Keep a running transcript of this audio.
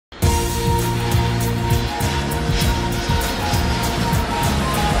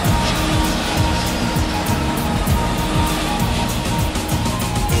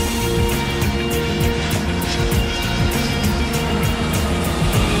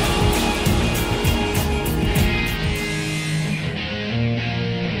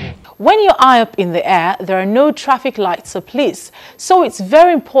When you're high up in the air, there are no traffic lights or police, so it's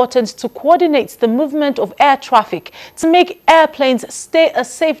very important to coordinate the movement of air traffic to make airplanes stay a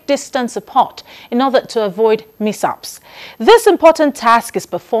safe distance apart in order to avoid mishaps. This important task is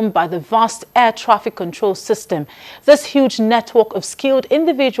performed by the vast air traffic control system. This huge network of skilled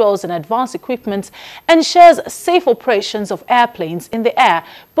individuals and advanced equipment ensures safe operations of airplanes in the air,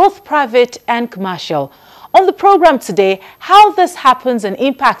 both private and commercial. On the program today, how this happens and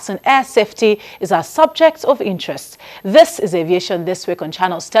impacts on air safety is our subject of interest. This is Aviation This Week on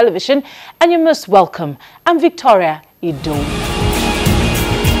Channels Television, and you're most welcome. I'm Victoria Idom.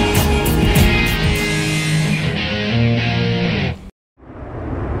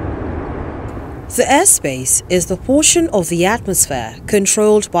 The airspace is the portion of the atmosphere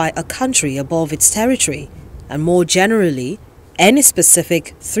controlled by a country above its territory, and more generally, any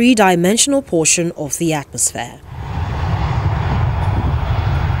specific three-dimensional portion of the atmosphere.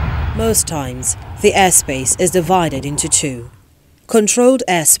 Most times, the airspace is divided into two. Controlled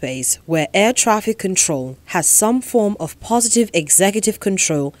airspace, where air traffic control has some form of positive executive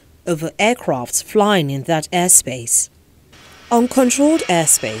control over aircrafts flying in that airspace. Uncontrolled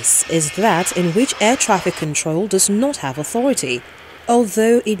airspace is that in which air traffic control does not have authority,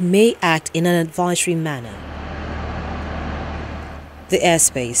 although it may act in an advisory manner. The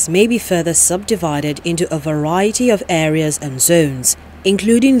airspace may be further subdivided into a variety of areas and zones,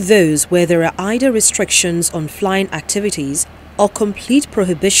 including those where there are either restrictions on flying activities or complete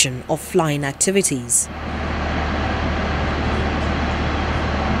prohibition of flying activities.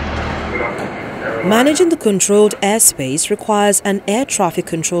 Managing the controlled airspace requires an air traffic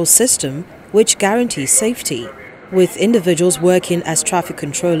control system which guarantees safety, with individuals working as traffic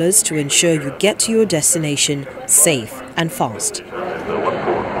controllers to ensure you get to your destination safe and fast.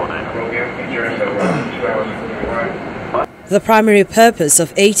 The primary purpose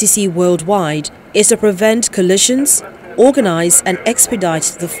of ATC worldwide is to prevent collisions, organize and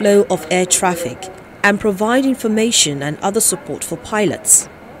expedite the flow of air traffic, and provide information and other support for pilots.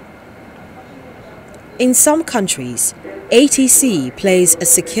 In some countries, ATC plays a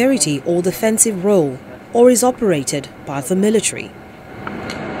security or defensive role or is operated by the military.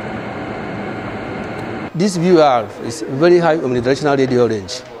 This VR is very high omnidirectional radio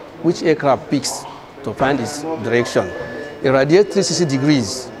range, which aircraft picks to find its direction. It radiates 360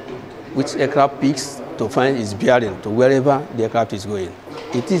 degrees, which aircraft picks to find its bearing to wherever the aircraft is going.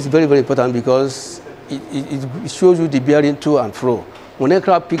 It is very, very important because it shows you the bearing to and fro. When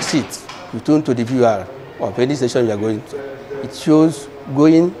aircraft picks it, you turn to the VR of any station you are going to. It shows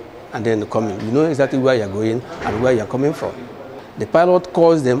going and then coming. You know exactly where you are going and where you are coming from. The pilot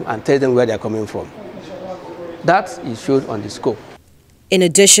calls them and tells them where they are coming from. That is shown on the scope. In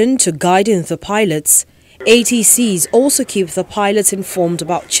addition to guiding the pilots, ATCs also keep the pilots informed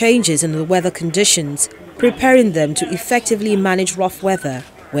about changes in the weather conditions, preparing them to effectively manage rough weather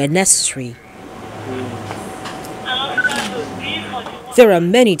where necessary. There are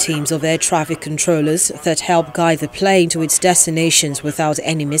many teams of air traffic controllers that help guide the plane to its destinations without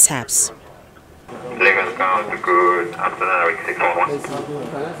any mishaps.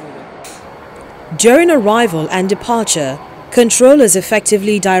 During arrival and departure, controllers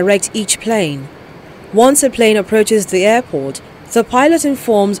effectively direct each plane. Once a plane approaches the airport, the pilot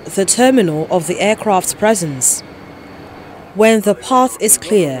informs the terminal of the aircraft's presence. When the path is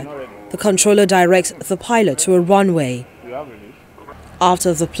clear, the controller directs the pilot to a runway.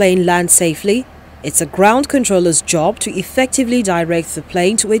 After the plane lands safely, it's a ground controller's job to effectively direct the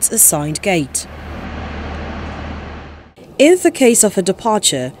plane to its assigned gate. In the case of a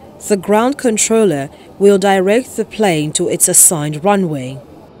departure, the ground controller will direct the plane to its assigned runway.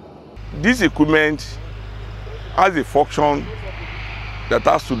 This equipment has a function that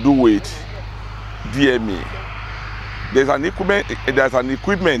has to do with DME. There's an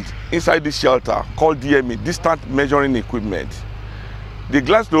equipment inside this shelter called DME, Distant Measuring Equipment. The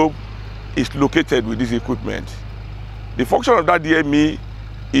glass globe is located with this equipment. The function of that DME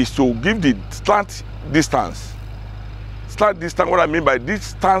is to give the slant distance. Slant distance, what I mean by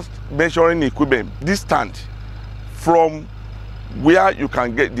distance measuring equipment, distant from where you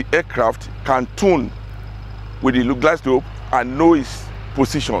can get the aircraft can tune with the glass globe and know its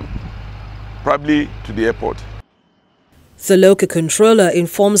position, probably to the airport. The local controller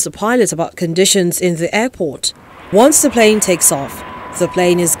informs the pilot about conditions in the airport. Once the plane takes off, the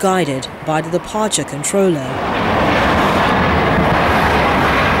plane is guided by the departure controller.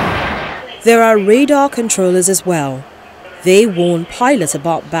 There are radar controllers as well. They warn pilots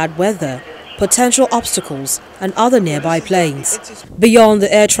about bad weather, potential obstacles, and other nearby planes. Beyond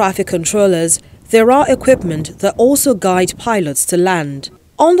the air traffic controllers, there are equipment that also guide pilots to land.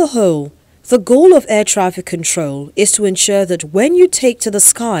 On the whole, the goal of air traffic control is to ensure that when you take to the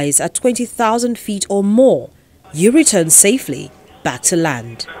skies at 20,000 feet or more, you return safely back to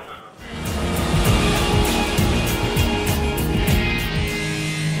land.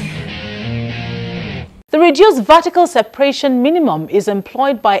 The reduced vertical separation minimum is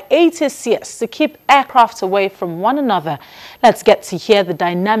employed by ATCS to keep aircraft away from one another. Let's get to hear the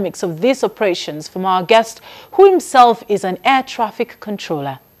dynamics of these operations from our guest, who himself is an air traffic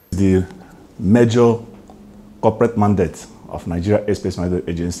controller. The major corporate mandate of Nigeria Airspace Management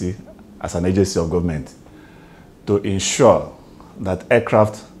Agency as an agency of government to ensure that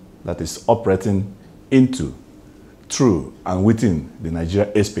aircraft that is operating into, through and within the Nigeria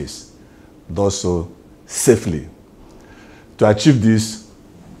airspace does so safely. To achieve this,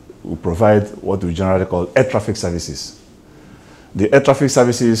 we provide what we generally call air traffic services. The air traffic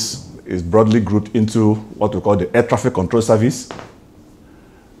services is broadly grouped into what we call the air traffic control service,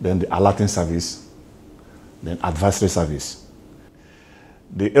 then the alerting service, then advisory service.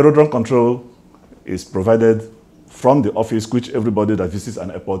 The aerodrome control is provided from the office, which everybody that visits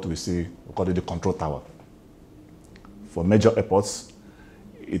an airport will see, we call it the control tower. For major airports,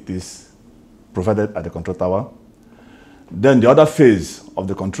 it is provided at the control tower. Then the other phase of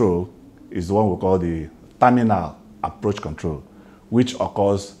the control is the one we call the terminal approach control, which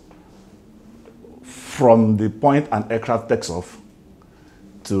occurs from the point an aircraft takes off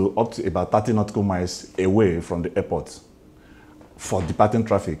to up to about 30 nautical miles away from the airport for departing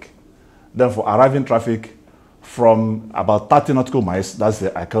traffic. Then for arriving traffic, from about 30 nautical miles, that's the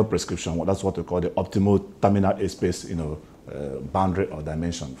ICAO prescription, that's what we call the optimal terminal airspace, boundary or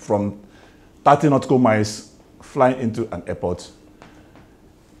dimension. From 30 nautical miles flying into an airport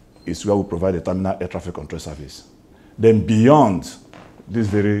is where we provide the terminal air traffic control service. Then beyond this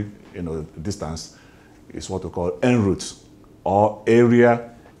very distance is what we call en route or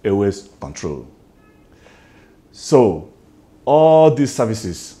area airways control. So all these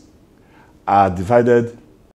services are divided